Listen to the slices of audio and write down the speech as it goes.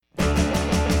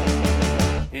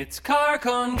It's car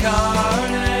con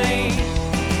carne.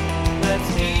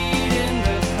 Let's eat in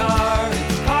the car.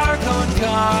 It's car con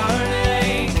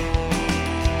carne.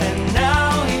 And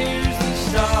now here's the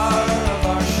star of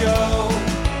our show,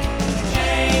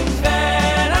 James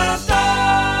Van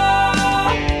Alstyne.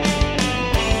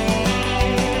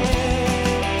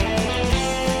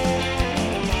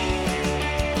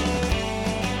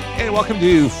 Hey, welcome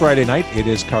to Friday night. It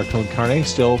is Car con Carne,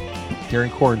 still here in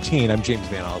quarantine. I'm James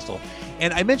Van Alstyne.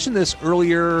 And I mentioned this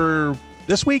earlier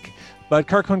this week, but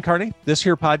Car con Carne, this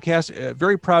here podcast,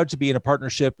 very proud to be in a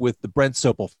partnership with the Brent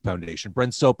Sopel Foundation.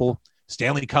 Brent Sopel,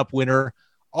 Stanley Cup winner,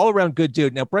 all around good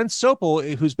dude. Now, Brent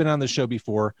Sopel, who's been on the show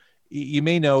before, you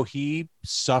may know he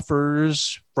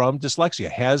suffers from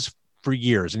dyslexia, has for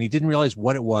years, and he didn't realize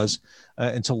what it was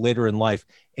until later in life.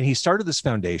 And he started this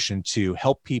foundation to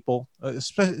help people,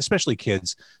 especially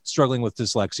kids struggling with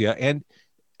dyslexia and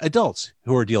adults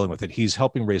who are dealing with it. He's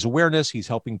helping raise awareness. He's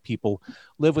helping people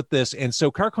live with this. And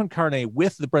so Car con Carne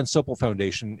with the Brent Sopel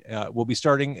Foundation will be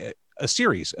starting a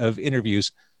series of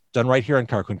interviews done right here on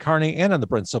Car con Carne and on the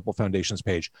Brent Sopel Foundation's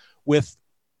page with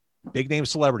big name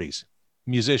celebrities,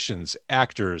 musicians,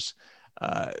 actors,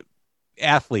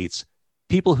 athletes,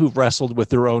 people who've wrestled with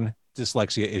their own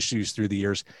dyslexia issues through the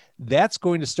years. That's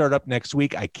going to start up next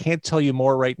week. I can't tell you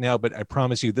more right now, but I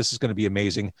promise you this is going to be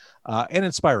amazing and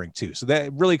inspiring too. So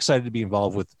that really excited to be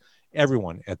involved with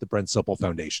everyone at the Brent Sopel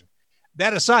Foundation.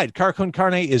 That aside, Car con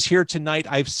Carne is here tonight.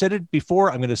 I've said it before.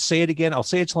 I'm going to say it again. I'll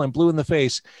say it till I'm blue in the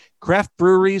face. Craft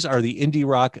breweries are the indie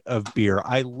rock of beer.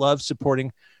 I love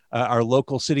supporting our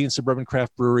local city and suburban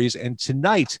craft breweries. And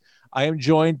tonight I am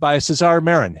joined by Cesar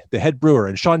Marin, the head brewer,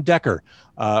 and Sean Decker.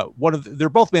 They're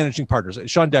both managing partners.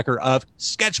 Sean Decker of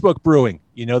Sketchbook Brewing.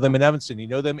 You know them in Evanston. You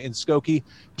know them in Skokie.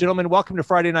 Gentlemen, welcome to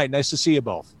Friday night. Nice to see you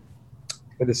both.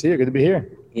 Good to see you. Good to be here.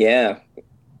 Yeah.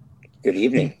 Good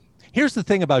evening. Here's the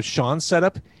thing about Sean's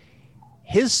setup.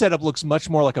 His setup looks much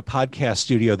more like a podcast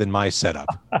studio than my setup.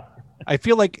 I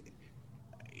feel like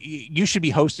you should be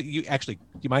hosting. Do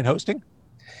you mind hosting?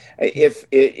 If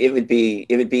it would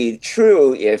be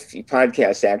true if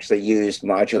podcasts actually used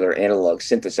modular analog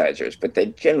synthesizers, but they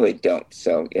generally don't.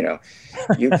 So,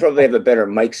 you probably have a better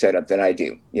mic setup than I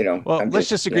do. Well, let's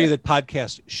just agree that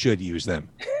podcasts should use them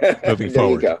moving there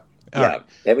forward. You go. All right.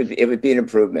 It would be an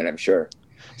improvement, I'm sure.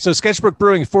 So Sketchbook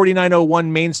Brewing,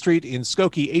 4901 Main Street in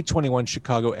Skokie, 821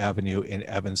 Chicago Avenue in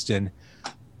Evanston.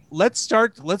 Let's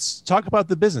talk about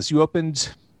the business. You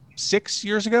opened 6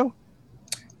 years ago?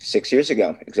 6 years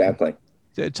ago, exactly.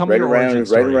 Tell me your origin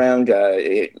story. Right around,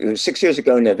 it was 6 years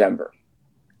ago in November.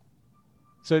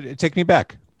 So take me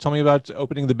back. Tell me about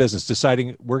opening the business,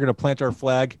 deciding we're going to plant our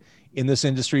flag in this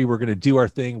industry. We're going to do our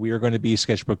thing. We are going to be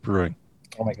Sketchbook Brewing.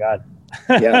 Oh my God.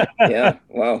 Yeah.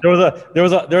 Wow. There was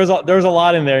a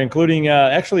lot in there, including you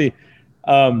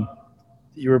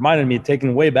reminded me,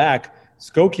 taking way back,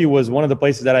 Skokie was one of the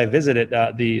places that I visited,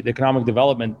 the economic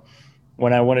development,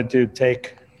 when I wanted to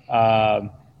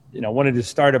wanted to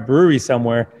start a brewery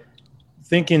somewhere,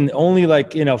 thinking only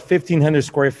 1,500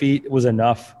 square feet was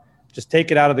enough. Just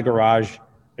take it out of the garage.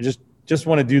 I just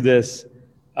want to do this.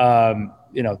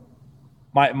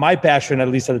 My passion, at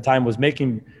least at the time, was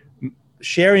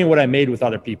sharing what I made with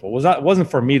other people. It wasn't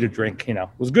for me to drink. It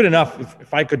was good enough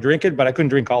if I could drink it, but I couldn't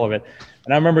drink all of it.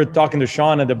 And I remember talking to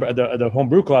Sean at the home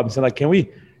brew club and said,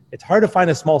 it's hard to find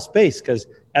a small space, because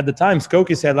at the time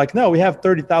Skokie said no, we have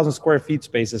 30,000 square feet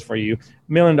spaces for you, $1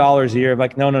 million a year. I'm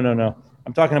like, no.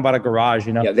 I'm talking about a garage,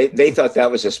 Yeah, they thought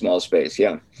that was a small space.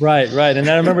 Yeah. Right. And then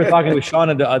I remember talking with Sean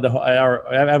at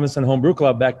our Evanston Home Brew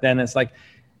Club back then. And it's like,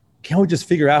 can't we just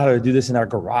figure out how to do this in our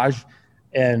garage?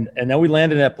 And then we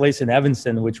landed at a place in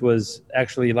Evanston, which was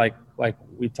actually like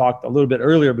we talked a little bit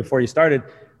earlier before you started.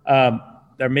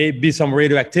 There may be some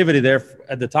radioactivity there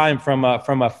at the time from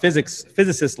a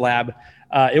physicist lab.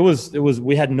 It was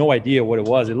we had no idea what it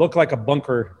was. It looked like a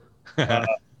bunker, but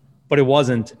it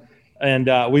wasn't. And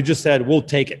we just said, we'll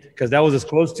take it, because that was as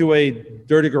close to a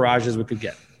dirty garage as we could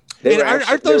get.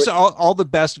 Aren't those all the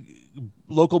best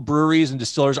local breweries and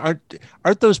distillers?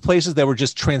 Aren't those places that were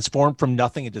just transformed from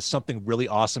nothing into something really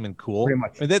awesome and cool? Pretty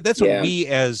much. I mean, that's what we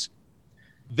as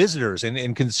visitors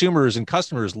and consumers and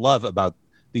customers love about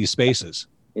these spaces.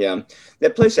 Yeah,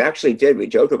 that place actually did. We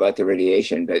joke about the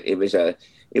radiation, but it was a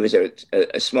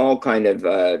small kind of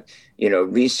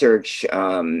research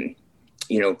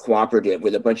cooperative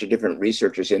with a bunch of different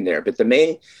researchers in there. But the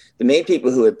main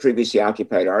people who had previously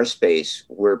occupied our space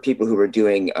were people who were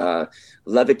doing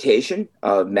levitation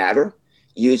of matter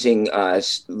using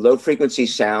low frequency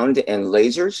sound and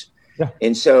lasers. Yeah.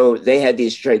 And so they had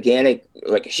these gigantic,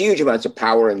 huge amounts of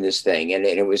power in this thing, and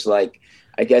it was like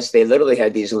I guess they literally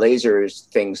had these lasers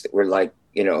things that were like,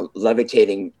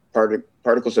 levitating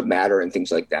particles of matter and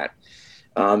things like that.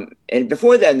 And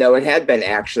before then, though, it had been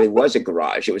was a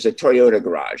garage. It was a Toyota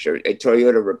garage, or a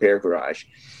Toyota repair garage.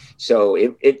 So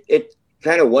it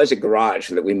kind of was a garage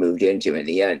that we moved into in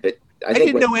the end. But I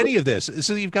didn't know any of this.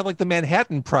 So you've got like the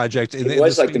Manhattan Project. It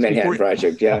was like the Manhattan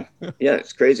Project. Yeah. Yeah.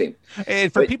 It's crazy.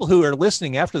 And for people who are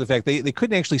listening after the fact, they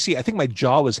couldn't actually see. I think my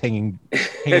jaw was hanging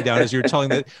down as you were telling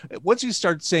that. Once you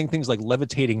start saying things like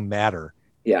levitating matter,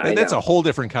 that's a whole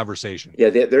different conversation.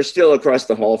 Yeah. They're still across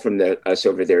the hall from us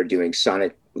over there doing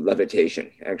sonic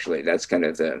levitation. Actually, that's kind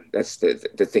of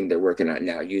the thing they're working on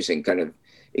now, using kind of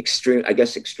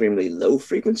extremely low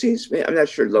frequencies. I'm not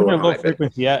sure low or high,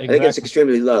 frequency. Yeah, exactly. I think it's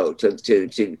extremely low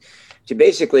to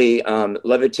basically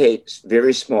levitate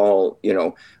very small,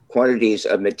 quantities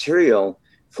of material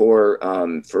for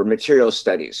material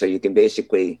studies. So you can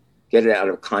basically get it out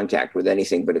of contact with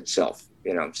anything but itself.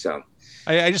 So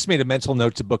I just made a mental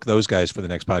note to book those guys for the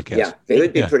next podcast. Yeah, they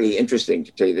would be pretty interesting,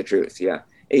 to tell you the truth. Yeah,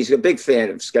 and he's a big fan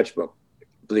of Sketchbook.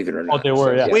 Believe it or not. Oh, they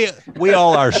were. So, yeah. We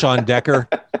all are. Sean Decker,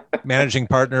 managing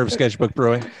partner of Sketchbook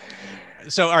Brewing.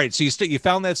 So, all right. So you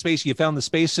found that space. You found the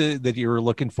space that you were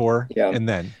looking for. Yeah. And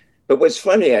then. But what's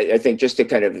funny, I think, just to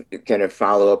kind of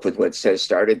follow up with what says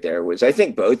started there, was I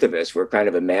think both of us were kind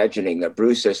of imagining a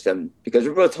brew system, because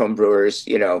we're both home brewers.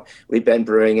 We've been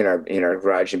brewing in our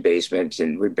garage and basement,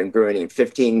 and we've been brewing in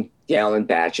 15-gallon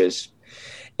batches.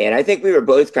 And I think we were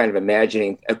both kind of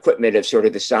imagining equipment of sort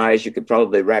of the size you could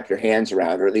probably wrap your hands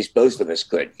around, or at least both of us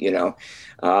could,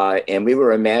 and we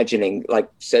were imagining, like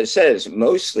says,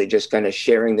 mostly just kind of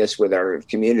sharing this with our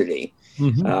community,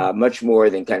 much more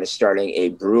than kind of starting a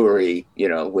brewery,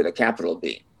 with a capital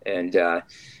B. And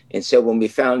so when we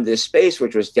found this space,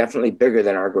 which was definitely bigger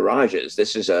than our garages,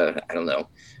 this is a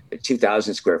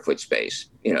 2,000 square foot space,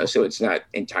 so it's not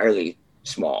entirely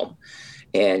small.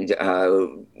 And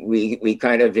we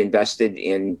kind of invested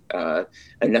in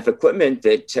enough equipment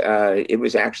that it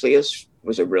was actually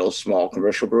was a real small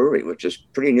commercial brewery, which is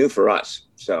pretty new for us.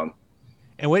 So,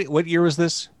 and what year was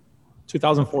this?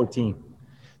 2014.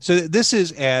 So this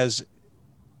is as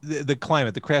the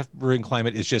climate, the craft brewing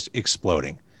climate is just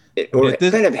exploding. It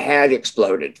kind of had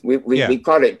exploded. We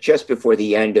caught it just before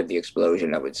the end of the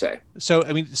explosion, I would say. So,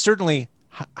 certainly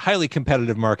highly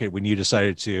competitive market when you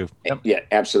decided to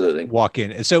absolutely walk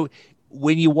in. And so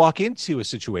when you walk into a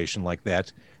situation like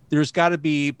that, there's got to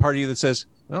be part of you that says,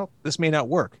 well, this may not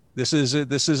work. This is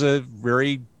a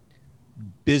very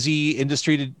busy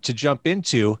industry to jump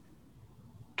into.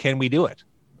 Can we do it?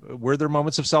 Were there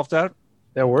moments of self-doubt?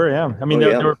 There were, yeah.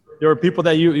 There were people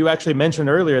that you actually mentioned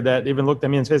earlier that even looked at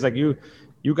me and says, like, you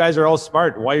guys are all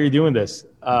smart. Why are you doing this?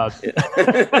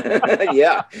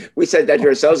 Yeah, we said that to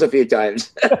ourselves a few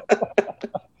times.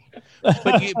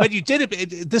 but you did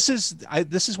it. This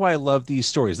is why I love these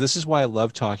stories. This is why I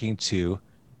love talking to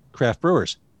craft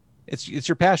brewers. It's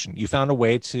your passion. You found a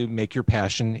way to make your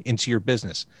passion into your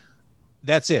business.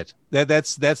 That's it.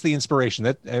 That's the inspiration.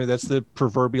 That's the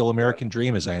proverbial American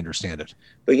dream, as I understand it.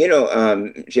 But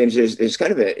James, there's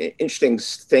kind of an interesting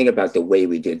thing about the way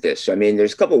we did this.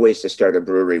 There's a couple of ways to start a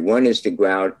brewery. One is to go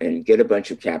out and get a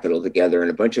bunch of capital together and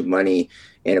a bunch of money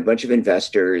and a bunch of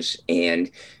investors,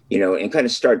 and and kind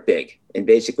of start big and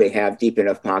basically have deep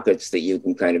enough pockets that you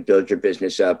can kind of build your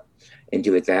business up and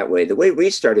do it that way. The way we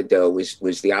started, though,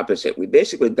 was the opposite. We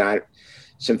basically got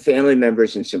some family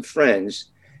members and some friends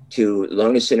to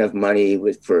loan us enough money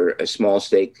for a small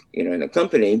stake, in the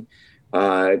company,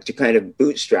 to kind of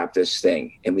bootstrap this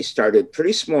thing. And we started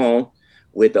pretty small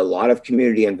with a lot of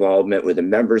community involvement with a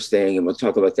members thing. And we'll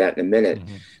talk about that in a minute.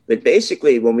 Mm-hmm. But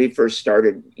basically, when we first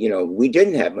started, we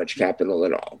didn't have much capital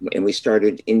at all. And we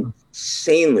started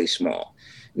insanely small.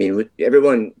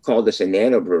 Everyone called us a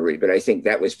nano brewery, but I think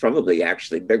that was probably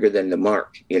actually bigger than the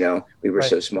mark. We were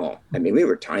so small. We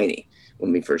were tiny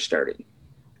when we first started.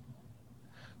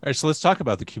 All right, so let's talk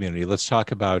about the community. Let's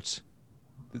talk about,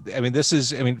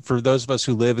 for those of us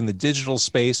who live in the digital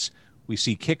space, we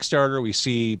see Kickstarter, we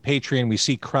see Patreon, we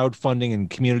see crowdfunding and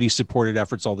community-supported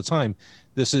efforts all the time.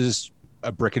 This is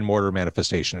a brick-and-mortar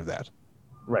manifestation of that.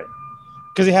 Right.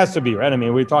 Because it has to be, right?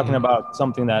 We're talking about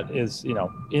something that is,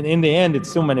 in the end, it's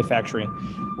still manufacturing.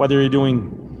 Whether you're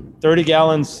doing 30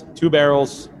 gallons, 2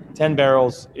 barrels, 10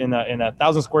 barrels in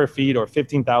 1,000 square feet or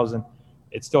 15,000,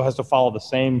 it still has to follow the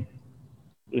same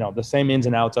ins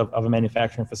and outs of a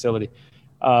manufacturing facility.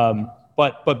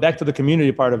 But back to the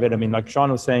community part of it, like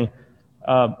Sean was saying,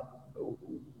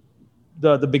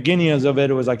 the beginnings of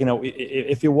it was like,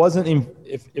 if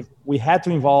we had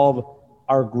to involve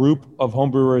our group of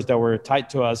homebrewers that were tight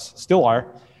to us, still are,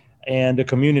 and the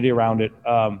community around it,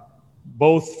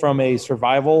 both from a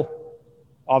survival,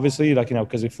 obviously, like,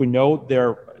 because if we know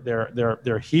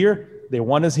they're here, they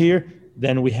want us here,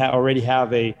 then we already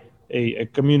have a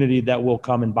community that will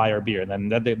come and buy our beer. And then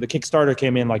the Kickstarter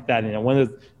came in like that. One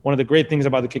of the great things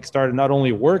about the Kickstarter, not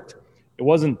only worked, it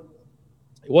wasn't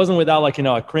without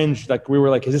a cringe. Like, we were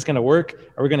like, is this going to work?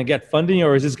 Are we going to get funding,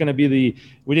 or is this going to be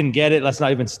we didn't get it, let's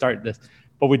not even start this.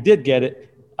 But we did get it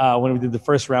when we did the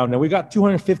first round, and we got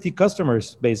 250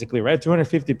 customers, basically, right?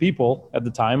 250 people at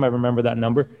the time. I remember that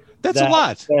number. That's a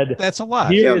lot. That's a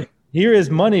lot. Here is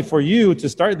money for you to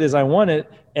start this. I want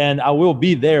it, and I will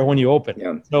be there when you open.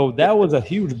 Yeah. So that was a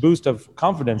huge boost of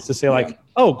confidence to say,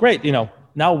 oh, great.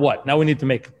 Now what? Now we need to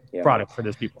make product for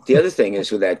these people. The other thing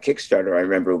is, with that Kickstarter, I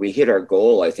remember we hit our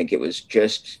goal. I think it was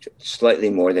just slightly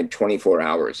more than 24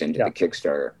 hours into the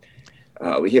Kickstarter.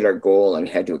 We hit our goal and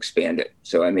had to expand it.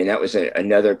 So, I mean, that was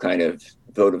another kind of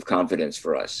vote of confidence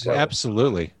for us. So,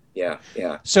 absolutely. Yeah.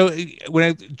 So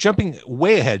when jumping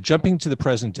to the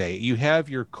present day, you have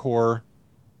your core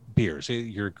beers,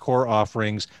 your core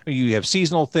offerings. You have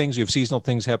seasonal things. You have seasonal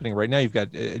things happening right now. You've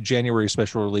got January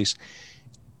special release.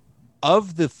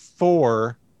 Of the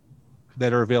 4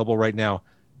 that are available right now,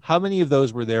 how many of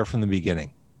those were there from the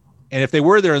beginning? And if they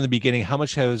were there in the beginning, how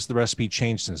much has the recipe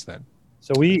changed since then?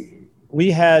 So we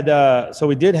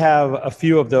did have a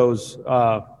few of those,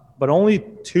 but only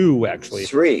 2 actually.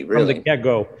 3 really. From the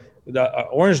get-go. The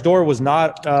Orange Door was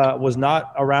not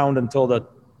around until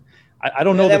I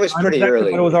don't know. That was pretty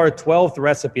early. But it was our 12th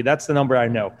recipe. That's the number I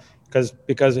know,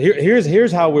 because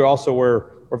here's how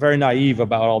we're very naive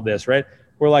about all this, right?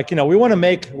 We're like, we want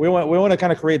to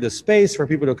kind of create this space for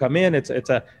people to come in. It's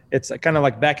kind of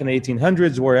like back in the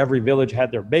 1800s, where every village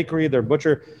had their bakery, their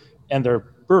butcher, and their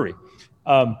brewery.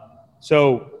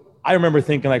 So I remember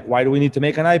thinking, why do we need to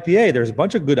make an IPA? There's a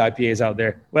bunch of good IPAs out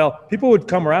there. Well, people would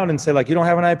come around and say, you don't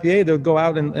have an IPA? They would go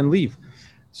out and leave.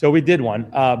 So we did one,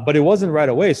 but it wasn't right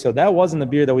away. So that wasn't the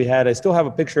beer that we had. I still have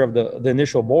a picture of the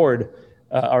initial board,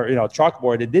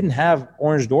 chalkboard. It didn't have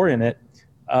Orange Door in it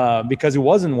because it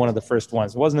wasn't one of the first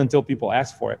ones. It wasn't until people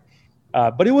asked for it.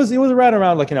 But it was right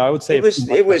around, I would say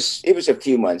it was a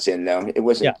few months in, though. It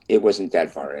wasn't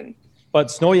that far in. But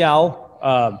Snowy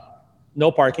Owl,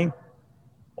 no parking.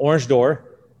 Orange Door,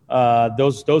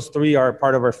 those 3 are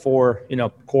part of our 4,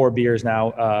 core beers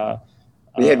now.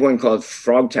 We had one called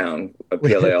Frogtown, a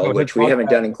pale ale, which we haven't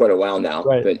done in quite a while now.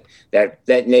 Right. But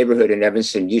that neighborhood in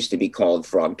Evanston used to be called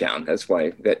Frogtown. That's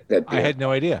why that beer. I had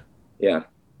no idea. Yeah.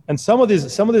 And some of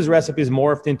these recipes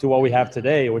morphed into what we have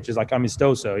today, which is like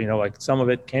amistoso. Some of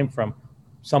it came from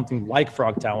something like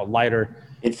Frogtown, a lighter.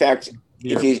 In fact,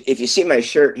 beer. if you see my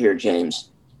shirt here, James.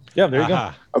 Yeah, there you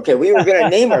go. Okay, we were going to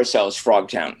name ourselves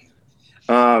Frogtown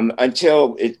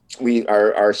until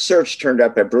our search turned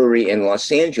up a brewery in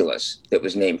Los Angeles that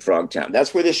was named Frogtown.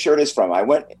 That's where this shirt is from.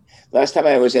 Last time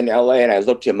I was in LA and I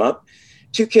looked him up.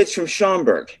 2 kids from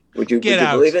Schaumburg. Would you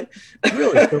believe it?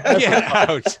 Really? Get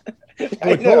out.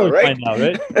 I know, right? Now,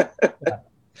 right?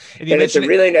 And it's a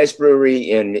really nice brewery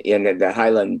in the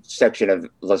Highland section of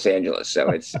Los Angeles. So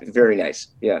it's very nice.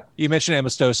 Yeah. You mentioned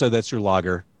Amistoso. That's your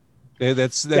lager.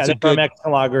 That's a good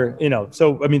Mexican lager.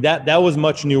 So I mean that was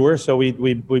much newer. So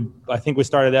we I think we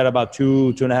started that about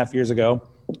 2.5 years ago.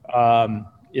 One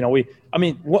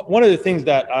of the things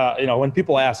that when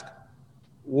people ask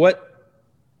what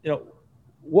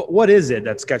is it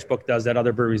that Sketchbook does that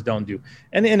other breweries don't do,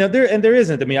 and there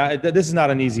isn't. I mean, this is not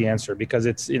an easy answer, because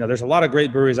it's there's a lot of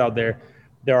great breweries out there.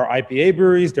 There are IPA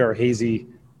breweries. There are hazy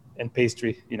and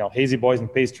pastry, hazy boys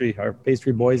and pastry, or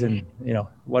pastry boys and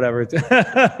whatever it's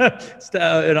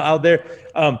out there.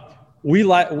 We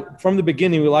from the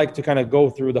beginning, we like to kind of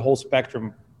go through the whole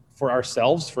spectrum for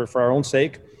ourselves, for our own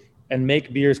sake, and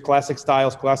make beers classic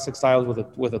styles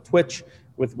with a twitch,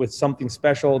 with something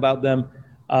special about them.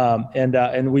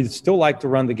 And we still like to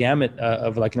run the gamut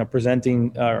of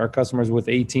presenting our customers with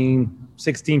 18,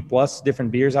 16 plus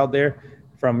different beers out there,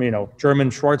 from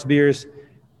German Schwarzbiers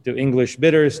to English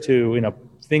bitters to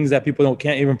things that people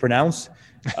can't even pronounce,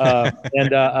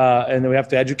 and we have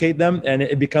to educate them, and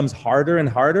it becomes harder and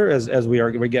harder as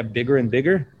we get bigger and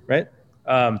bigger, right?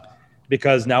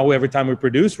 Because now every time we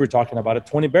produce, we're talking about a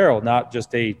 20 barrel, not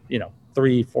just a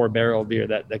 3-4 barrel beer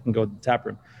that can go to the tap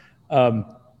room.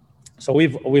 So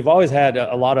we've always had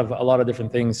a lot of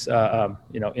different things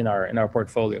in our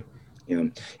portfolio. Yeah,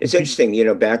 it's interesting.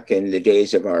 Back in the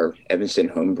days of our Evanston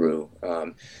homebrew,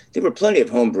 there were plenty of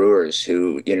home brewers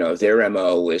who, their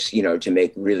MO was, to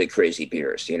make really crazy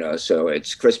beers. So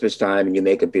it's Christmas time and you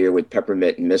make a beer with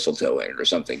peppermint and mistletoe in it or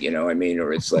something.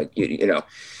 Or it's like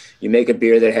you make a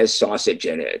beer that has sausage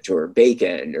in it or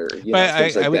bacon or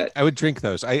things like that. I would drink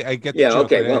those. I get the yeah. joke,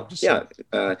 Okay. Well, yeah.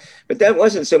 But that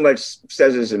wasn't so much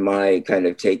Cesar's and my kind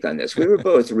of take on this. We were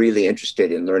both really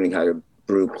interested in learning how to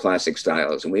brew classic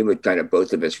styles, and we would kind of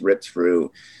both of us rip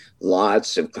through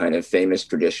lots of kind of famous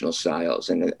traditional styles,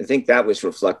 and I think that was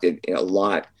reflected in a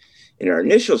lot in our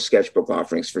initial sketchbook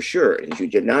offerings for sure. Is you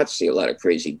did not see a lot of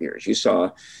crazy beers. You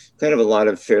saw kind of a lot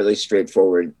of fairly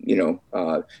straightforward,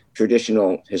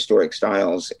 traditional historic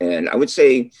styles. And I would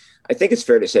say, I think it's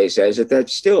fair to say, Says, that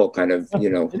still kind of,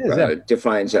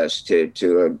 defines us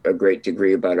to a great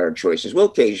degree about our choices. We'll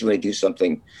occasionally do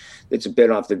something that's a bit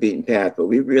off the beaten path, but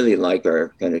we really like our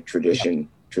kind of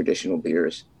traditional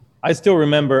beers. I still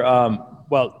remember,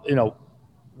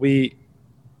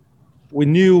 we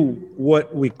knew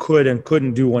what we could and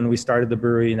couldn't do when we started the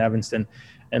brewery in Evanston.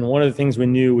 And one of the things we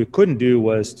knew we couldn't do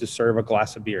was to serve a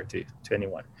glass of beer to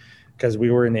anyone, because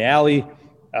we were in the alley.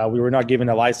 We were not given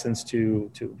a license to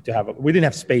have we didn't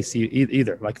have space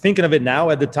either. Like, thinking of it now,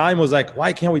 at the time was like,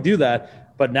 why can't we do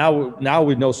that? But now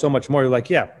we know so much more. Like,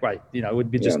 yeah, right. It would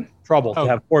be just trouble to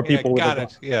have 4 people. Got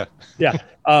it. Yeah. Yeah.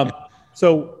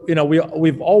 So,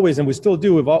 we've always, and we still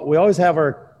do, we always have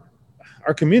our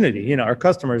community, our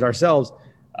customers, ourselves,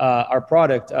 our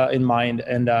product in mind.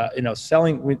 And,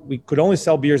 selling, we could only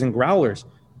sell beers in growlers.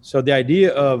 So the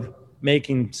idea of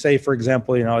making, say, for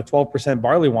example, a 12%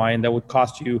 barley wine that would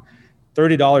cost you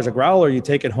 $30 a growler, you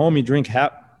take it home, you drink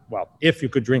half, well, if you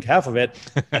could drink half of it,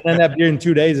 and then that beer in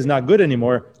 2 days is not good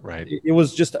anymore. Right. It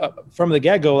was just from the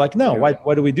get-go, like, no,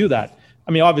 why do we do that?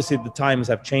 I mean, obviously the times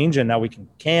have changed, and now we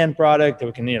can product, and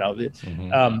we can,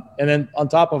 and then on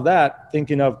top of that,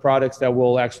 thinking of products that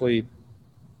will actually,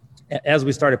 as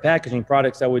we started packaging,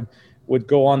 products that would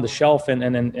go on the shelf and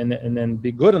then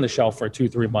be good on the shelf for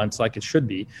 2-3 months, like it should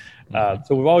be. So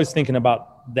we're always thinking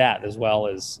about that, as well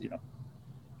as,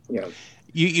 Yeah.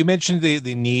 You mentioned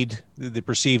the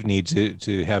perceived need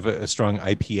to have a strong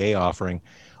IPA offering.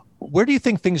 Where do you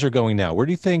think things are going now? Where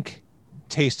do you think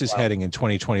taste is heading in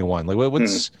 2021? Like,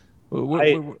 where's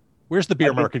the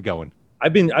beer market going?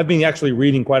 I've been actually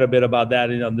reading quite a bit about that.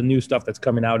 The new stuff that's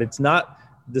coming out. It's not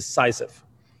decisive.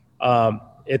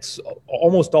 It's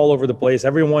almost all over the place.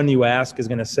 Everyone you ask is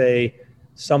going to say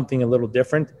something a little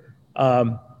different.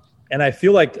 And I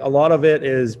feel like a lot of it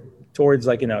is towards,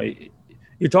 like,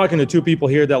 you're talking to 2 people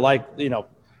here that like,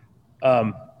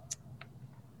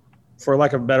 for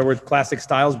lack of a better word, classic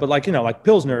styles, but like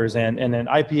Pilsners and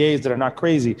IPAs that are not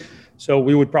crazy. So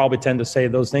we would probably tend to say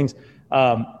those things.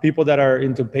 People that are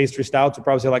into pastry stouts would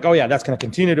probably say, like, oh yeah, that's going to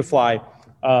continue to fly.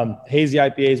 Hazy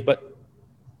IPAs, but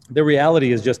the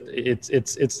reality is just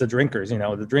it's the drinkers.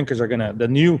 The drinkers are gonna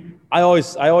I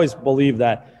always believe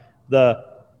that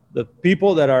the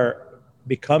people that are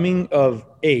becoming of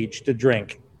age to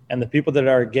drink and the people that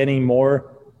are getting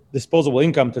more disposable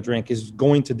income to drink is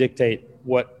going to dictate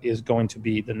what is going to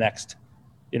be the next,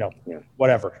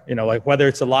 whatever, like whether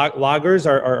it's the lagers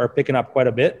are picking up quite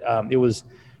a bit. It was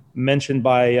mentioned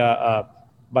by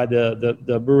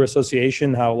the Brewer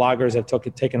Association how lagers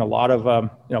have taken a lot of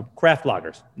craft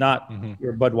lagers, not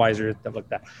your Budweiser, stuff like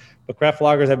that, but craft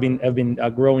lagers have been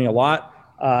growing a lot,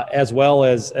 as well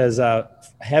as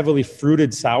heavily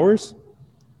fruited sours,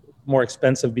 more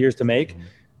expensive beers to make,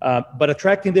 but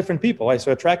attracting different people. Right?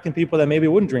 So attracting people that maybe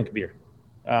wouldn't drink beer,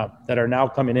 that are now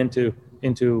coming into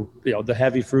the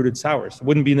heavy fruited sours. It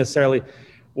wouldn't be necessarily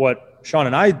what Sean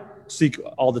and I seek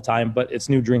all the time, but it's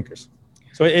new drinkers.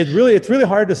 So it's really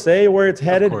hard to say where it's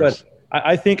headed, but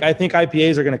I think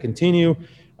IPAs are going to continue,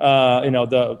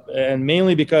 and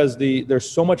mainly because there's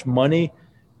so much money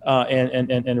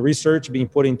and research being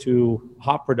put into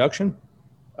hop production,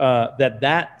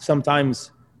 that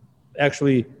sometimes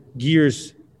actually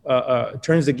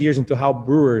turns the gears into how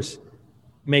brewers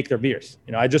make their beers.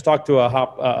 I just talked to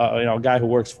a guy who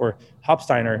works for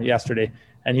Hopsteiner yesterday,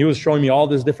 and he was showing me all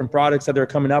these different products that they're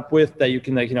coming up with that you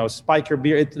can spike your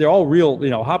beer. They're all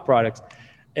real hop products,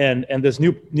 and this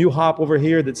new hop over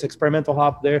here, that's experimental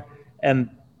hop there, and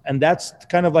that's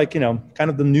kind of like kind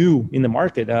of the new in the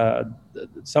market.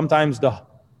 Sometimes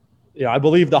I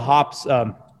believe the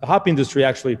hop industry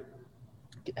actually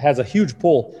has a huge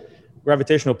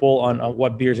gravitational pull on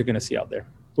what beers you're going to see out there,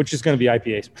 which is going to be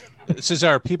IPAs.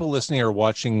 Cesar, people listening or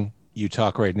watching you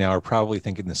talk right now are probably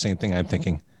thinking the same thing I'm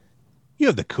thinking. You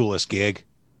have the coolest gig.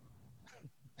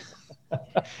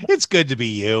 It's good to be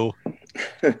you.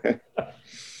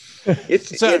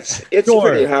 It's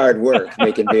pretty hard work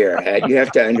making beer. You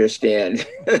have to understand.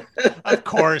 Of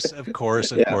course.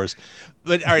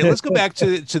 But all right, let's go back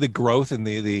to the growth and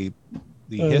the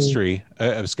history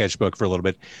of Sketchbook for a little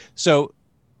bit. So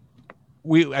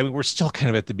we're still kind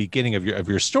of at the beginning of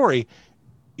your story.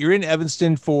 You're in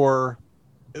Evanston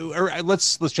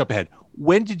let's jump ahead.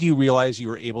 When did you realize you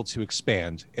were able to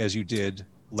expand as you did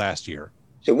last year?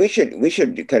 So we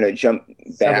should kind of jump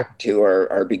back to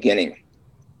our beginning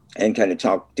and kind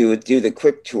of do the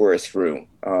quick tour through,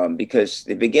 because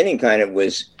the beginning kind of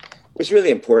was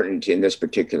really important in this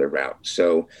particular route.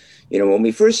 So, when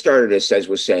we first started, as Cez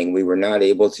was saying, we were not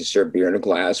able to serve beer in a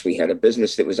glass. We had a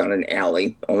business that was on an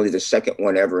alley, only the second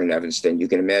one ever in Evanston. You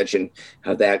can imagine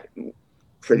how that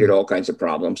created all kinds of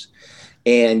problems.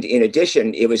 And in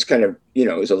addition, it was kind of,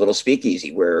 it was a little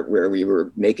speakeasy where we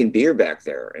were making beer back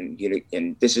there. And,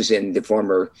 and this is in the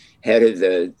former head of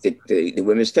the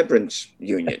Women's Temperance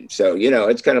Union. So,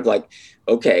 it's kind of like,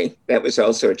 okay, that was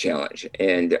also a challenge.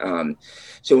 And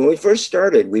so when we first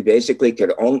started, we basically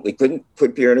we couldn't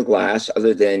put beer in a glass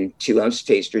other than 2-ounce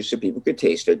tasters so people could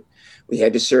taste it. We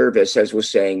had to serve, as Cez was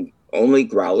saying, only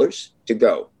growlers to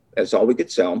go. That's all we could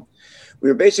sell. We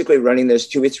were basically running this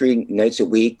 2 or 3 nights a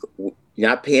week,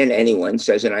 not paying anyone.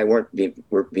 Cez and I weren't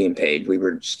being paid. We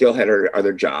still had our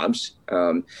other jobs.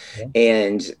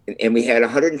 And we had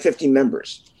 150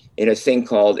 members in a thing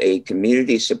called a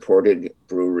community-supported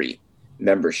brewery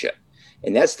membership.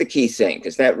 And that's the key thing,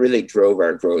 because that really drove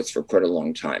our growth for quite a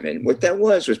long time. And what that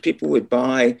was people would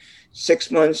buy 6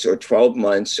 months or 12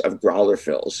 months of growler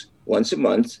fills once a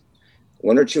month,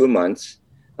 1 or 2 a month.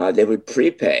 They would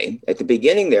prepay. At the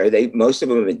beginning there, most of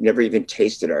them had never even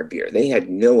tasted our beer. They had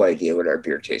no idea what our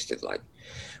beer tasted like.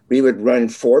 We would run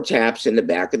 4 taps in the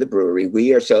back of the brewery.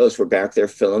 We ourselves were back there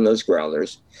filling those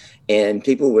growlers. And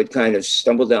people would kind of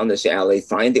stumble down this alley,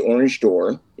 find the orange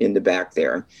door in the back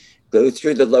there, go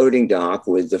through the loading dock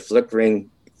with the flickering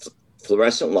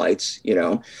fluorescent lights,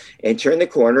 and turn the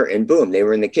corner, and boom, they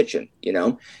were in the kitchen,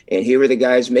 and here were the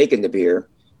guys making the beer,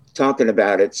 talking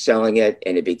about it, selling it,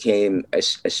 and it became a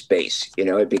space,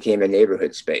 it became a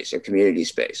neighborhood space, a community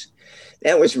space.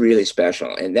 That was really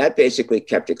special. And that basically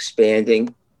kept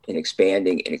expanding and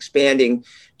expanding and expanding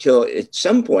till at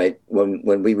some point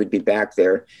when we would be back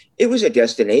there, it was a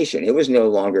destination. It was no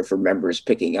longer for members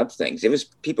picking up things. It was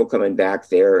people coming back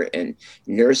there and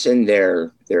nursing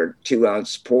their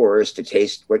 2-ounce pours to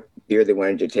taste what beer they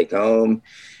wanted to take home,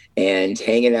 and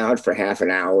hanging out for half an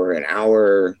hour, and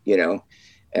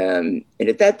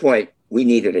at that point, we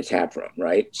needed a tap room,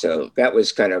 right? So that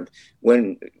was kind of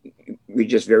when we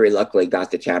just very luckily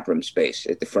got the tap room space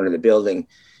at the front of the building.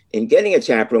 In getting a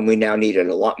tap room, we now needed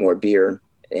a lot more beer.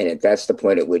 And that's the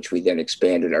point at which we then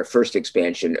expanded. Our first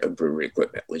expansion of brewery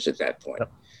equipment was at that point.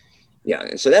 Yeah.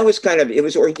 And so that was it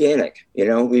was organic.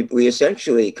 We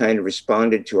essentially kind of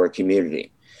responded to our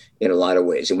community in a lot of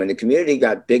ways. And when the community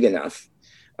got big enough,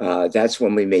 that's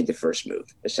when we made the first move,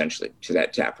 essentially, to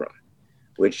that tap room,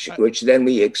 which then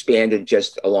we expanded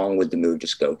just along with the move to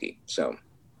Skokie. So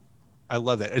I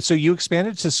love that. And so you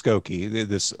expanded to Skokie,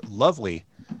 this lovely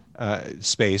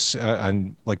space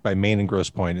by Main and Grosse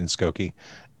Pointe in Skokie.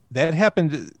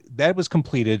 That was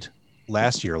completed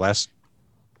last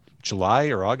July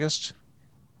or August.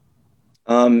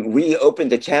 We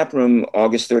opened the tap room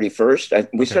August 31st.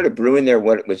 We started brewing there.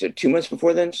 What was it? 2 months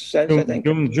before then? I think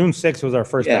June 6th was our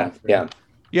first. Yeah.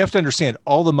 You have to understand,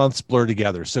 all the months blur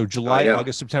together. So July,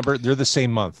 August, September, they're the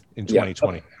same month in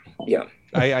 2020. Yeah.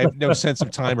 I have no sense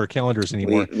of time or calendars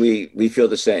anymore. We feel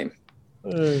the same.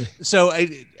 So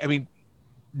I mean,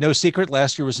 no secret,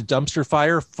 last year was a dumpster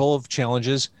fire full of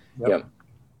challenges. Yeah.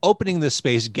 Opening this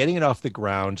space, getting it off the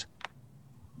ground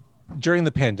during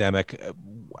the pandemic,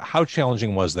 how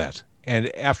challenging was that?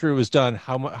 And after it was done,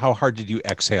 how hard did you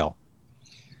exhale?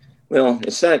 Well,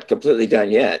 it's not completely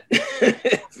done yet,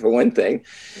 for one thing,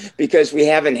 because we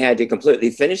haven't had to completely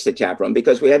finish the tap room,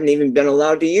 because we haven't even been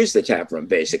allowed to use the tap room,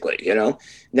 basically,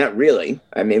 not really.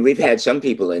 I mean, we've had some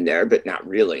people in there, but not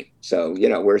really. So,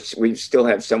 we still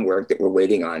have some work that we're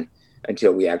waiting on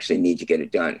until we actually need to get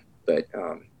it done. But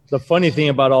the funny thing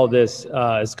about all this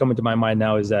is coming to my mind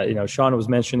now is that, Sean was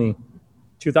mentioning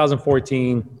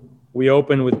 2014, we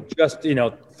opened with just,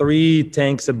 3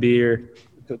 tanks of beer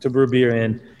to brew beer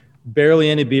in. Barely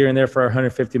any beer in there for our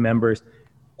 150 members.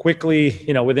 Quickly,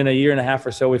 within a year and a half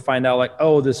or so, we find out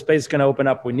the space is going to open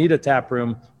up. We need a tap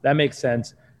room. That makes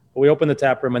sense. But we open the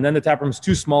tap room, and then the tap room is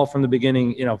too small from the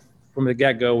beginning. From the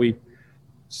get-go, we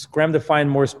scrammed to find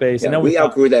more space. Yeah, and then we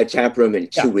outgrew that tap room in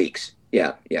 2 weeks.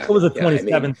 Yeah. It was a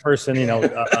 27 person,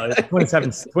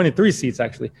 23 seats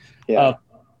actually. Yeah.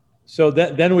 So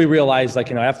then we realized,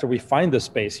 after we find the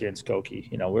space here in Skokie,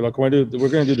 we're going to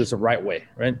do this the right way,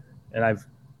 right? And I've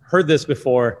heard this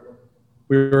before.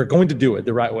 We were going to do it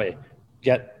the right way.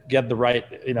 Get the right,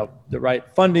 the right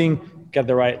funding,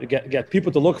 get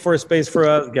people to look for a space for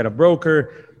us, get a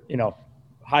broker,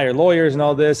 hire lawyers and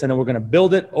all this, and then we're going to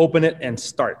build it, open it, and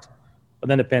start. But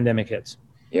then the pandemic hits.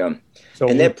 Yeah. So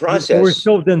and that process, we're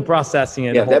still then processing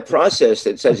it. Yeah, that process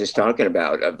that Sej is talking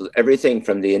about, of everything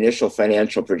from the initial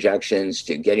financial projections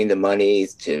to getting the money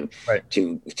to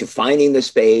finding the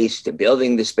space, to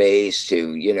building the space,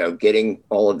 to, you know, getting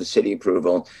all of the city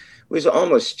approval, was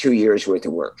almost 2 years worth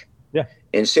of work. Yeah.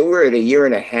 And so we're at a year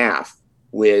and a half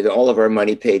with all of our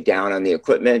money paid down on the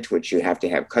equipment, which you have to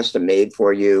have custom made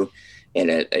for you, and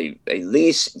a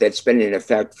lease that's been in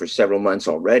effect for several months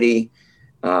already.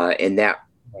 And that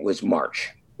was March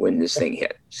when this thing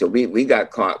hit. So we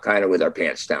got caught kind of with our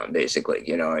pants down, basically,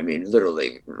 you know, I mean,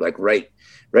 literally like right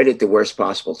at the worst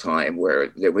possible time,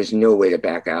 where there was no way to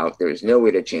back out. There was no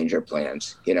way to change our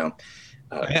plans, you know.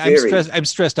 I'm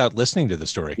stressed out listening to the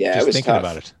story. Yeah, just it was thinking tough.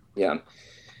 about it. Yeah.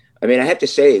 I mean, I have to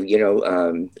say, you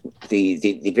know,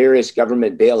 the various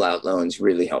government bailout loans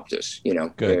really helped us, you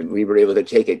know. Good. We were able to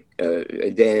take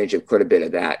advantage of quite a bit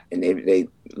of that, and they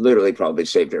literally probably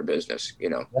saved their business, you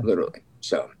know, literally.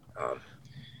 So,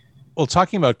 well,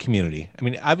 talking about community, I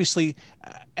mean, obviously,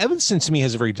 Evanston to me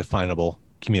has a very definable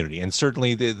community, and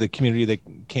certainly the community that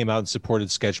came out and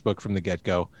supported Sketchbook from the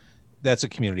get-go, that's a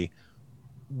community.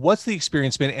 What's the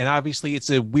experience been? And obviously, it's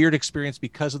a weird experience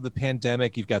because of the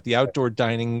pandemic. You've got the outdoor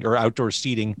dining or outdoor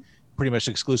seating pretty much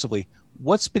exclusively.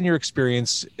 What's been your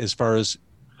experience as far as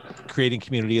creating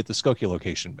community at the Skokie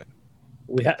location been?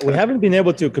 We haven't been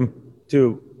able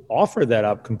to offer that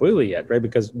up completely yet, right?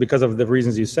 Because of the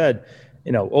reasons you said,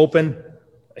 you know, open.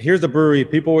 Here's the brewery.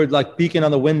 People were like peeking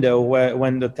on the window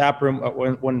when the tap room,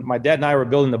 when my dad and I were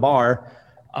building the bar,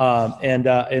 and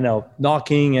you know,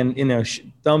 knocking and, you know,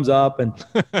 thumbs up and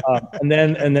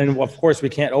then of course we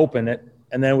can't open it,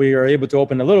 and then we are able to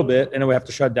open a little bit, and then we have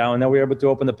to shut down, and then we're able to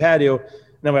open the patio,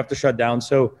 and then we have to shut down.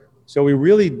 So we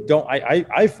really don't.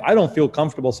 I don't feel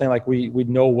comfortable saying like we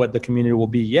know what the community will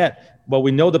be yet, but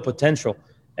we know the potential.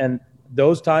 And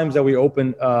those times that we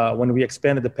opened, when we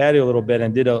expanded the patio a little bit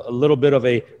and did a little bit of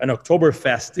an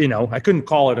Oktoberfest, you know, I couldn't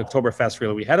call it Oktoberfest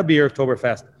really. We had a beer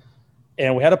Oktoberfest,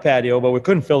 and we had a patio, but we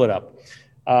couldn't fill it up.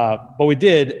 But we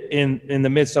did in the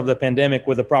midst of the pandemic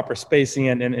with the proper spacing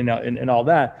and all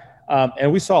that.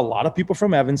 And we saw a lot of people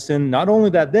from Evanston, not only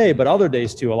that day, but other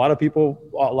days too. A lot of people,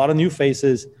 a lot of new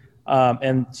faces.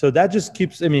 And so that just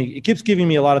keeps, I mean, it keeps giving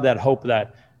me a lot of that hope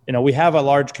that, you know, we have a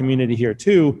large community here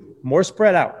too, more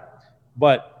spread out.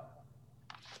 But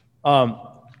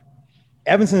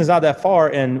Evanston is not that far,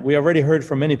 and we already heard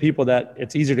from many people that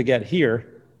it's easier to get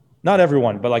here. Not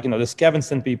everyone, but like, you know, the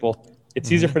Skevinston people,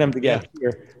 it's easier for them to get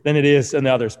here than it is in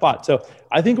the other spot. So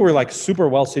I think we're like super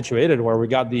well situated where we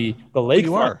got the lake,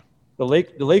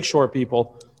 the lake shore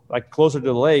people like closer to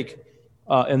the lake,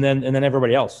 and then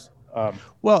everybody else.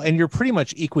 Well, and you're pretty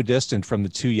much equidistant from the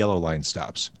two Yellow Line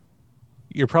stops.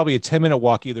 You're probably a 10-minute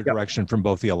walk either direction from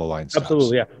both the Yellow Line stops.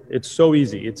 Absolutely, yeah. It's so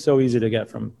easy. It's so easy to get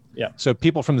from, yeah. So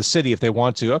people from the city, if they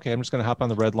want to, okay, I'm just going to hop on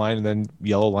the Red Line and then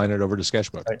Yellow Line it over to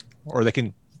Sketchbook. Right. Or they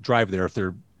can drive there if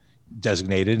they're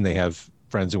designated and they have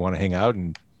friends who want to hang out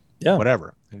and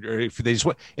whatever. Or if they just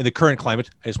want, in the current climate,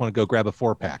 I just want to go grab a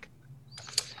 4-pack.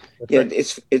 Yeah,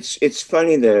 it's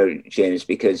funny though, James,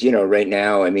 because, you know, right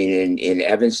now, I mean, in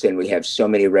Evanston, we have so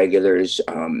many regulars.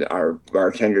 Our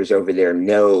bartenders over there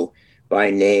know by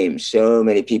name so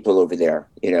many people over there,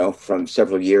 you know, from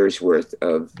several years worth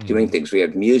of doing things. We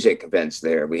have music events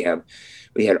there. We had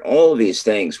all of these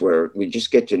things where we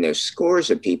just get to know scores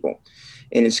of people.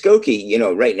 And in Skokie, you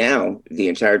know, right now, the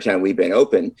entire time we've been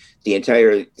open, the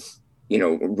entire, you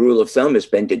know, rule of thumb has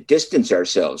been to distance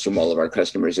ourselves from all of our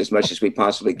customers as much as we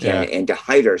possibly can, and to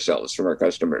hide ourselves from our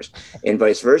customers and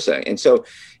vice versa. And so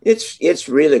it's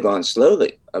really gone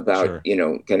slowly about, you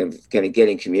know, kind of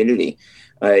getting community.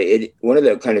 One of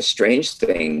the kind of strange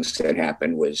things that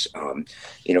happened was,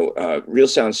 you know, Real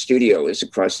Sound Studio is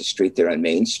across the street there on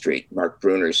Main Street. Mark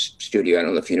Bruner's studio. I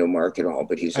don't know if you know Mark at all,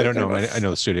 but he's I don't know. I know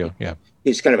the studio. Yeah,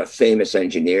 he's kind of a famous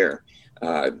engineer.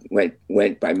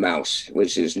 Went by Mouse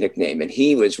was his nickname, and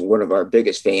he was one of our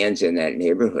biggest fans in that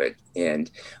neighborhood,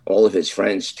 and all of his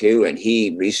friends too. And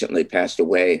he recently passed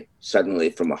away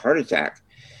suddenly from a heart attack.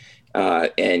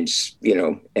 And, you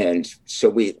know, and so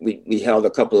we held a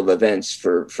couple of events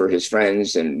for his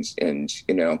friends and,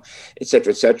 you know, et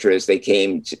cetera, as they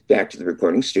came back to the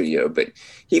recording studio. But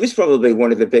he was probably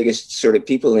one of the biggest sort of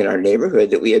people in our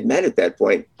neighborhood that we had met at that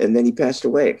point. And then he passed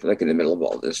away, like in the middle of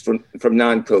all this from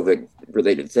non-COVID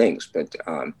related things. But,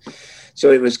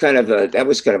 so it was kind of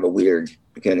a weird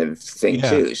kind of thing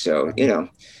too. So, you know,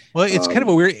 well, it's kind of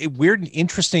a weird and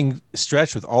interesting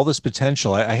stretch with all this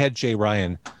potential. I had Jay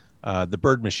Ryan, the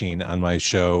Bird Machine, on my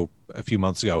show a few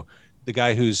months ago, the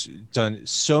guy who's done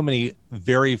so many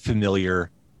very familiar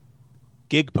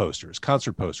gig posters,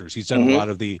 concert posters. He's done a lot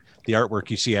of the artwork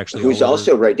you see actually. Who's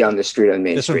also right down the street on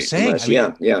Main That's Street. what I'm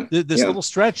saying. Yeah. This little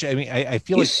stretch. I mean, I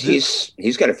feel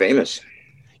he's kind of famous.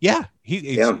 Yeah,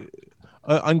 he's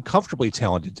uncomfortably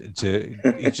talented.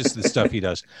 It's just the stuff he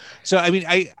does. So I mean,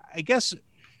 I guess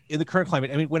in the current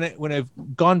climate, I mean, when I've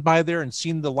gone by there and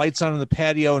seen the lights on in the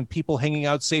patio and people hanging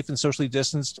out safe and socially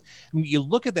distanced, I mean, you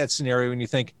look at that scenario and you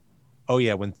think, oh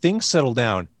yeah, when things settle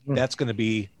down, that's going to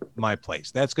be my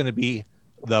place. That's going to be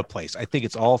the place. I think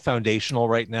it's all foundational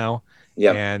right now.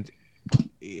 Yeah. And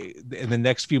in the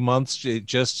next few months,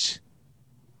 just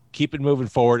keep it moving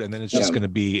forward, and then it's just going to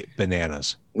be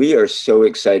bananas. We are so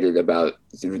excited about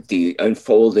the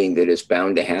unfolding that is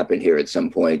bound to happen here at some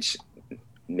point.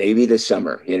 Maybe this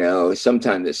summer,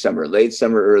 sometime this summer, late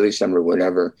summer, early summer,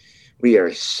 whatever. We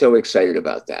are so excited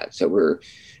about that. So we're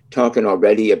talking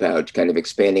already about kind of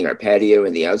expanding our patio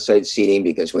and the outside seating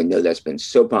because we know that's been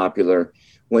so popular.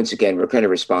 Once again, we're kind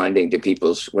of responding to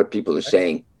what people are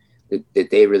saying that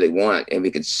they really want, and we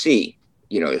could see,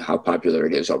 how popular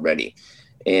it is already.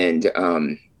 And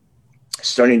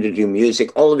starting to do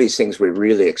music, all of these things we're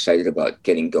really excited about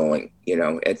getting going,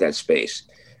 at that space.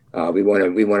 We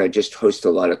want to just host a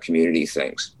lot of community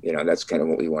things. That's kind of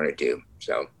what we want to do.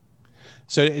 So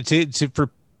for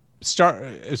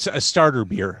a starter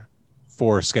beer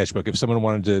for Sketchbook, if someone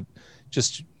wanted to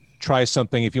just try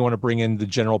something, if you want to bring in the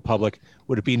general public,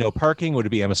 would it be No Parking? Would it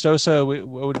be Amistosa?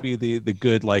 What would be the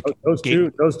good those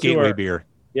two gateway beer?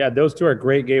 Yeah, those two are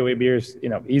great gateway beers.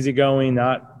 Easygoing,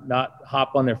 not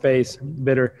hop on their face,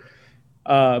 bitter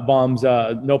bombs.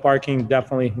 No Parking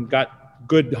definitely got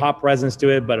good hop presence to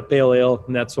it, but a pale ale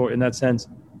in that sense.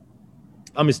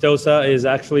 Amistosa is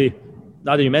actually,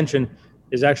 now that you mentioned,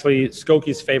 is actually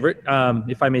Skokie's favorite,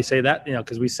 if I may say that,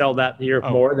 because we sell that here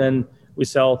more than we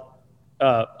sell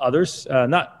others.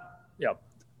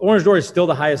 Orange Door is still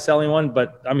the highest selling one,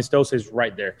 but Amistosa is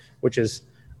right there, which is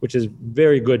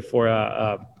very good for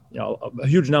a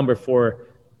huge number for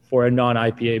a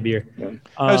non-IPA beer. Yeah.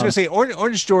 I was going to say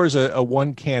Orange Door is a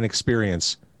one can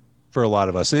experience for a lot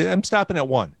of us. I'm stopping at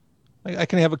one. I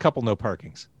can have a couple No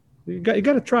Parkings. You got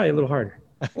to try a little harder.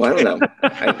 Well, I don't know.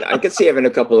 I could see having a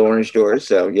couple of Orange Doors.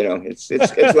 So, it's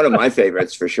one of my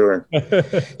favorites for sure.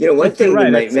 One thing we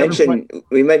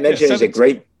might mention is a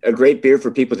great beer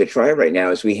for people to try right now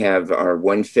is we have our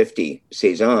 150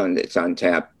 Saison that's on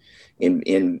tap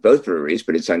in both breweries,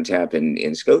 but it's on tap in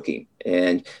Skokie.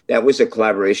 And that was a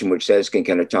collaboration which Cez can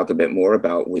kind of talk a bit more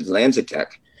about with LanzaTech,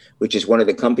 which is one of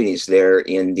the companies there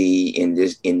in the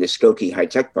Skokie High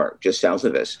Tech Park, just south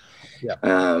of us. Yeah.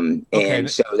 And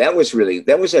so that was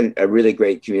a really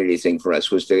great community thing for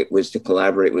us was to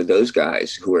collaborate with those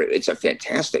guys it's a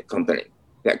fantastic company,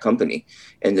 that company,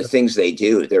 and the things they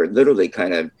do, they're literally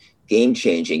kind of game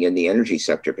changing in the energy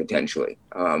sector potentially.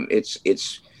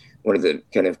 It's one of the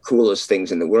kind of coolest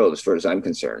things in the world as far as I'm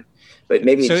concerned. But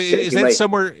maybe is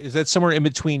that somewhere in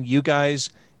between you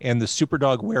guys and the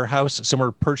Superdog warehouse,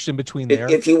 somewhere perched in between there?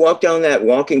 If you walk down that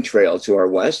walking trail to our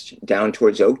west, down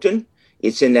towards Oakton,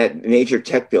 it's in that major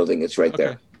tech building. It's right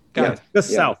there. Got it.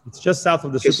 Just south. It's just south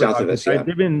of the Superdog. South of us, I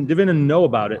didn't know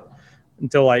about it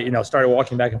until I started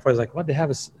walking back and forth. I was like, what? They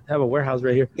have a warehouse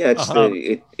right here. Yeah,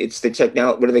 it's the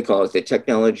technology. What do they call it? The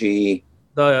technology.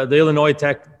 The Illinois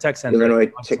Tech Center.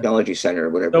 Illinois Technology Center, or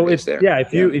whatever it is there. Yeah,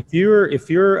 if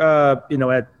you're at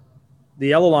the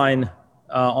yellow line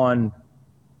on.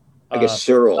 I guess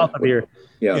Searle. South of here.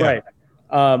 Yeah.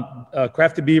 Right.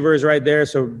 Crafty Beaver is right there.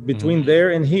 So between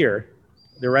there and here,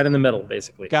 they're right in the middle,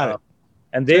 basically. Got it.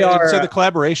 And they are. So the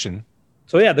collaboration.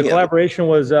 So the collaboration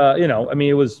was,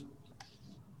 it was.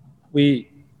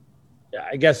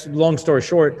 I guess long story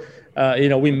short,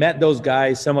 we met those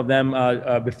guys, some of them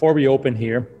before we opened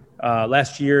here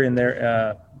last year in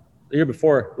their the year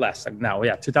before last,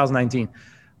 2019,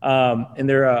 in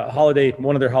their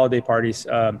one of their holiday parties.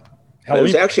 It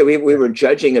was actually we were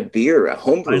judging a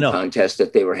homebrew contest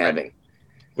that they were having.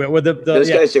 Those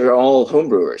guys are all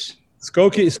homebrewers.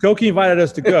 Skokie invited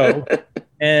us to go,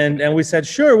 and we said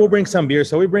sure, we'll bring some beer.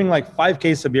 So we bring like 5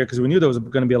 cases of beer because we knew there was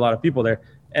going to be a lot of people there.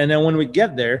 And then when we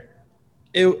get there,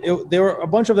 there were a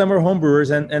bunch of them were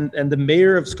homebrewers, and the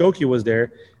mayor of Skokie was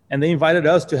there, and they invited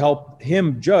us to help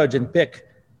him judge and pick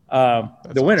the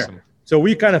winner. Awesome. So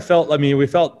we kind of felt, we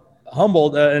felt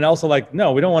humbled and also like,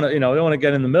 no, we don't want to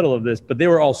get in the middle of this, but they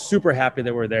were all super happy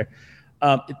that we're there.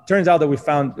 It turns out that we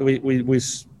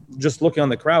just looking on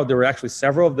the crowd, there were actually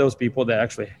several of those people that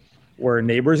actually were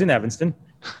neighbors in Evanston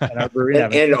and our brewery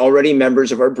and already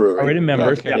members of our brewery. Already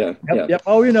members. Yep.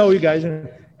 Oh, you guys.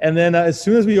 And then as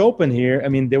soon as we opened here,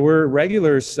 there were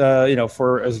regulars,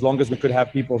 for as long as we could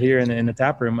have people here in the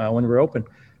tap room when we were open.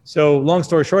 So long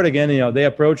story short, again, they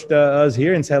approached us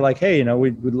here and said like, hey,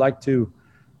 we'd like to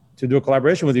do a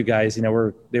collaboration with you guys.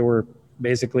 They were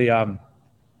basically they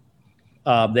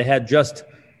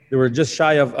were just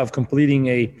shy of completing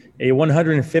a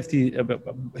 150 a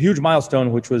huge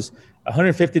milestone, which was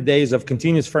 150 days of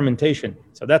continuous fermentation.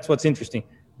 So that's what's interesting.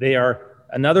 They are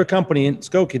another company in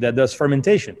Skokie that does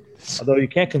fermentation, although you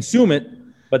can't consume it,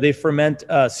 but they ferment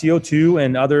CO2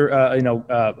 and other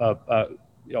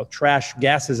trash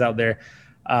gases out there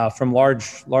from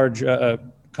large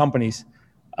companies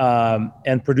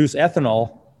and produce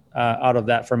ethanol out of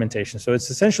that fermentation. So it's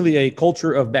essentially a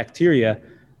culture of bacteria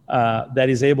that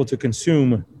is able to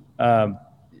consume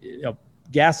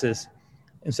gases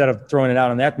instead of throwing it out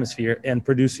in the atmosphere and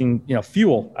producing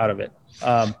fuel out of it.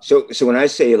 So when I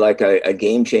say like a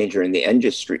game changer in the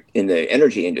industry, in the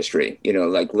energy industry,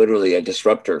 like literally a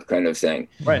disruptor kind of thing,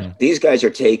 right? These guys are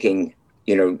taking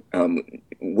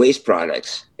waste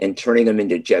products and turning them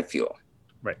into jet fuel.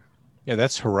 Right. Yeah,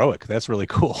 that's heroic. That's really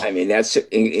cool. I mean, it's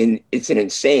an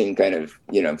insane kind of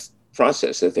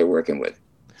process that they're working with.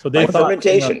 So they thought,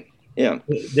 fermentation.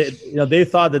 They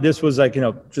thought that this was like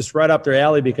just right up their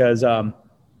alley because they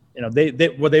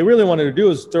what they really wanted to do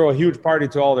is throw a huge party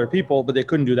to all their people, but they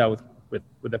couldn't do that with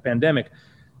the pandemic.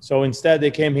 So instead,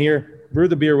 they came here,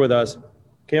 brewed the beer with us,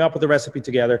 came up with the recipe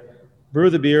together,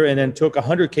 brewed the beer, and then took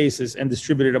 100 cases and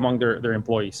distributed among their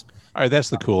employees. All right,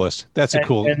 that's the coolest. That's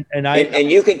cool.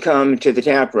 And you can come to the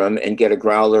tap room and get a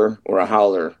growler or a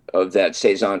howler of that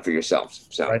saison for yourself.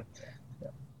 So. Right.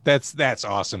 That's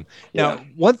awesome. Now,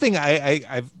 one thing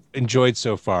I've enjoyed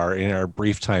so far in our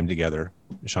brief time together,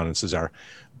 Sean and Cesar,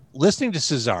 listening to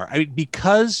Cesar,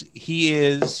 because he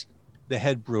is the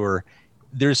head brewer,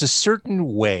 there's a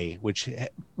certain way which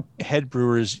head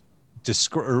brewers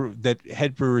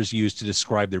use to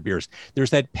describe their beers.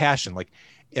 There's that passion. Like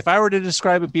if I were to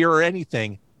describe a beer or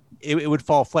anything, it would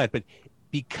fall flat. But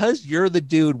because you're the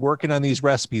dude working on these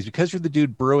recipes, because you're the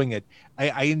dude brewing it,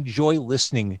 I enjoy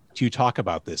listening to you talk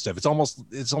about this stuff. It's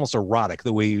almost erotic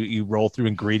the way you roll through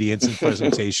ingredients and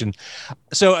presentation.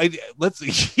 So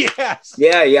yes.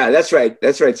 Yeah. That's right.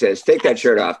 Sis. Take that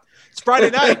shirt off. It's Friday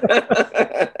night.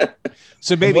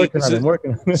 So maybe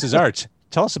Cesar,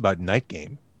 tell us about Night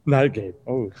Game. Night Game.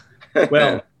 Oh,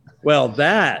 well,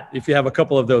 that if you have a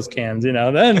couple of those cans, then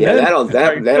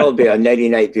that'll be a nighty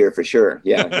night beer for sure.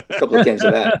 Yeah, a couple of cans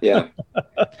of that. Yeah.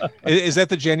 Is that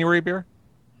the January beer?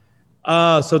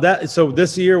 So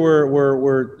this year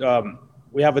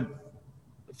we have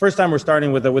first time we're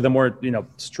starting with a more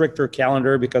stricter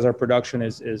calendar because our production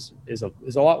is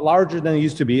a lot larger than it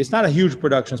used to be. It's not a huge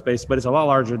production space, but it's a lot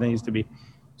larger than it used to be.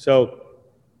 So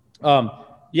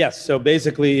yes, so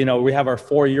basically we have our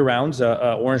 4 year rounds,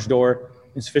 Orange Door,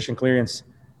 insufficient clearance,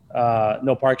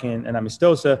 no parking, and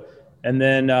Amistosa. And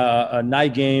then a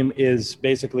Night Game is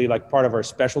basically like part of our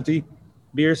specialty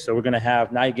beers. So we're going to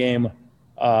have Night Game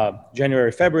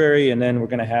January, February, and then we're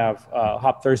going to have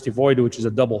Hop Thirsty Void, which is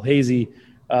a double hazy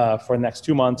for the next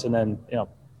 2 months. And then,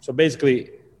 so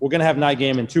basically we're going to have Night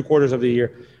Game in 2 quarters of the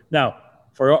year. Now,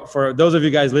 for those of you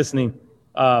guys listening,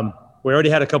 we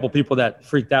already had a couple people that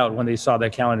freaked out when they saw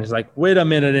that calendar. It's like, wait a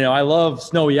minute, I love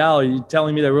Snowy Owl. You're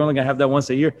telling me that we're only going to have that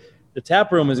once a year? The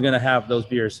tap room is going to have those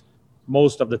beers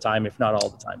most of the time, if not all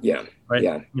the time. Yeah. Right.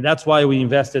 Yeah. I mean, that's why we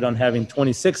invested on having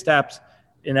 26 taps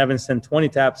in Evanston, 20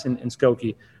 taps in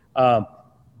Skokie.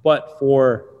 But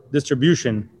for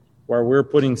distribution, where we're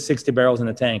putting 60 barrels in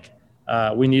the tank,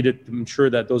 we needed to ensure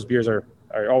that those beers are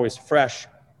always fresh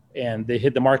and they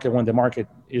hit the market when the market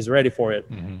is ready for it.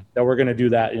 Mm-hmm. That we're going to do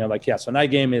that, So Night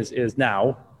Game is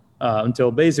now until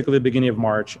basically the beginning of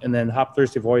March, and then Hop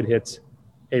Thirsty Void hits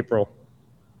April,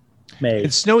 May.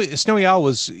 And Snowy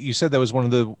Owl you said that was one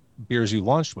of the beers you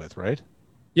launched with, right?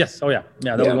 Yes. Oh yeah.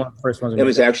 Yeah. That was one of the first ones. It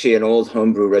was actually an old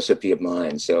homebrew recipe of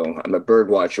mine. So I'm a bird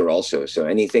watcher also. So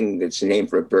anything that's named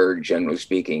for a bird, generally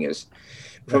speaking, is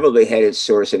probably had its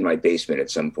source in my basement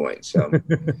at some point. So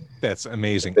that's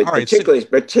amazing. But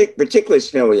particularly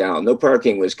Snowy Owl. No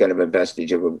parking was kind of a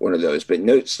vestige of one of those, but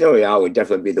Snowy Owl would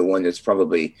definitely be the one that's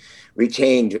probably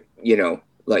retained,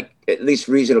 like at least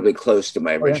reasonably close to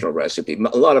my original recipe.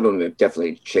 A lot of them have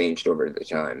definitely changed over the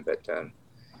time, but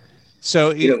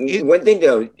so one thing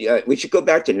though, we should go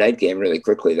back to Night Game really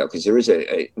quickly though, because there is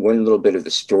one little bit of the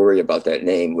story about that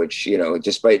name, which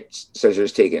despite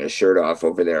Cesar's taking his shirt off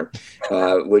over there,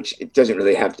 which it doesn't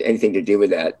really have anything to do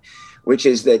with that, which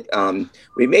is that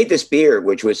we made this beer,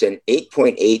 which was an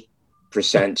 8.8%,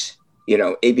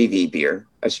 ABV beer,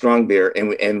 a strong beer,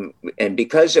 and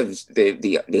because of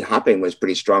the hopping was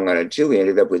pretty strong on it too, we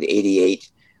ended up with 88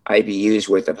 IBUs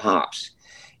worth of hops.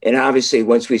 And obviously,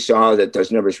 once we saw that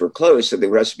those numbers were close, so the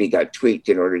recipe got tweaked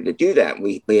in order to do that.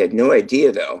 We had no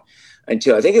idea, though,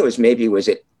 until I think it was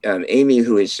Amy,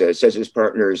 who is Cesar's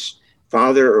partner's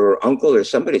father or uncle or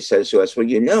somebody says to us, well,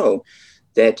 you know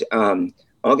that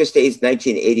August 8th,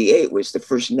 1988 was the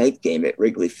first night game at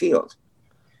Wrigley Field.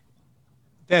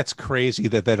 That's crazy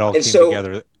that all came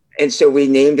together. And so we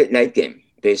named it Night Game,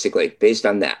 basically, based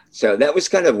on that. So that was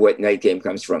kind of what Night Game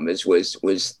comes from, was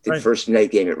the first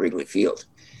night game at Wrigley Field.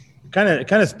 Kind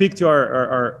of speak to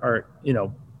our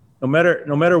no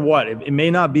matter what, it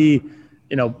may not be,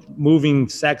 moving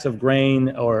sacks of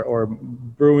grain or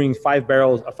brewing 5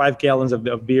 gallons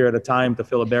of beer at a time to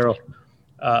fill a barrel.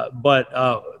 But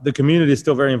the community is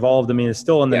still very involved. I mean, it's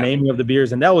still in the naming of the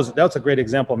beers. And that's a great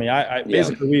example. I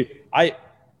mean,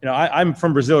 I'm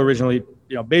from Brazil originally.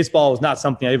 Baseball was not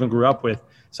something I even grew up with.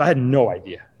 So I had no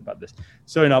idea about this.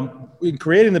 So, in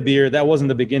creating the beer, that wasn't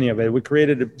the beginning of it. We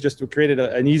created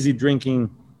an easy drinking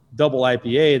double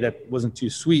IPA that wasn't too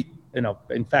sweet.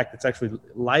 In fact, it's actually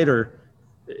lighter.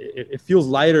 It feels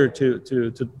lighter to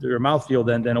your mouthfeel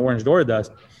than Orange Door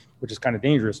does, which is kind of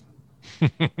dangerous.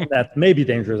 That may be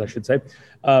dangerous, I should say.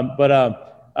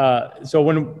 So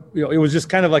when it was just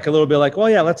kind of like a little bit like, well,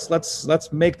 yeah,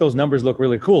 let's make those numbers look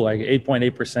really cool, like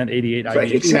 8.8%, 88.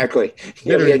 Right, exactly.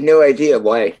 Yeah, we had no idea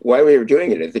why we were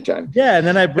doing it at the time. Yeah, and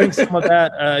then I bring some of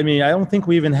that. I don't think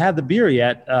we even had the beer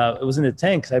yet. It was in the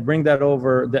tanks. I bring that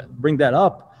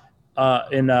up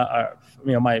in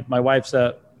my wife's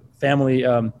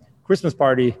family Christmas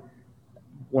party.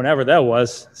 Whenever that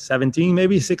was, 17,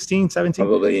 maybe 16, 17.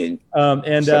 Probably.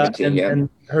 17, and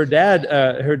her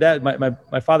dad,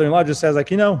 my father-in-law just says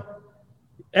actually, no,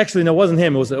 it wasn't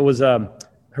him. It was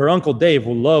her uncle Dave,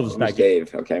 who loves night game.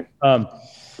 Dave, okay.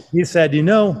 He said,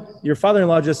 your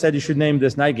father-in-law just said you should name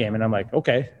this Night Game. And I'm like,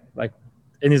 okay.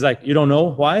 And he's like, you don't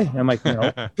know why? And I'm like,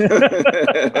 no.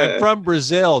 I'm from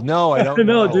Brazil. No, I don't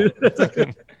know. Dude.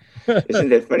 Isn't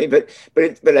that funny? But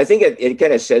I think it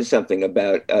kind of says something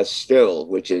about us still,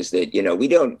 which is that, we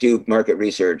don't do market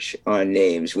research on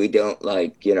names. We don't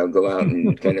go out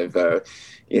and kind of,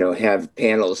 have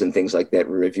panels and things like that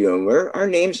review them. Our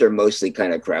names are mostly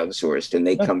kind of crowdsourced, and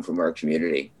they come from our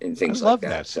community and things like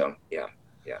that. So, yeah.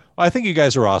 Well, I think you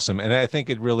guys are awesome. And I think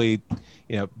it really,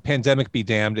 pandemic be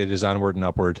damned, it is onward and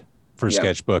upward for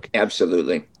Sketchbook.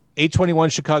 Absolutely. 821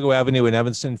 Chicago Avenue in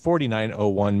Evanston,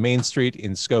 4901 Main Street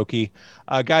in Skokie.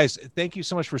 Guys, thank you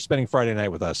so much for spending Friday night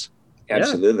with us.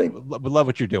 Absolutely. We love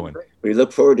what you're doing. We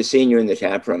look forward to seeing you in the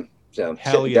tap room. So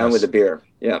sitting down with a beer.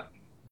 Yeah.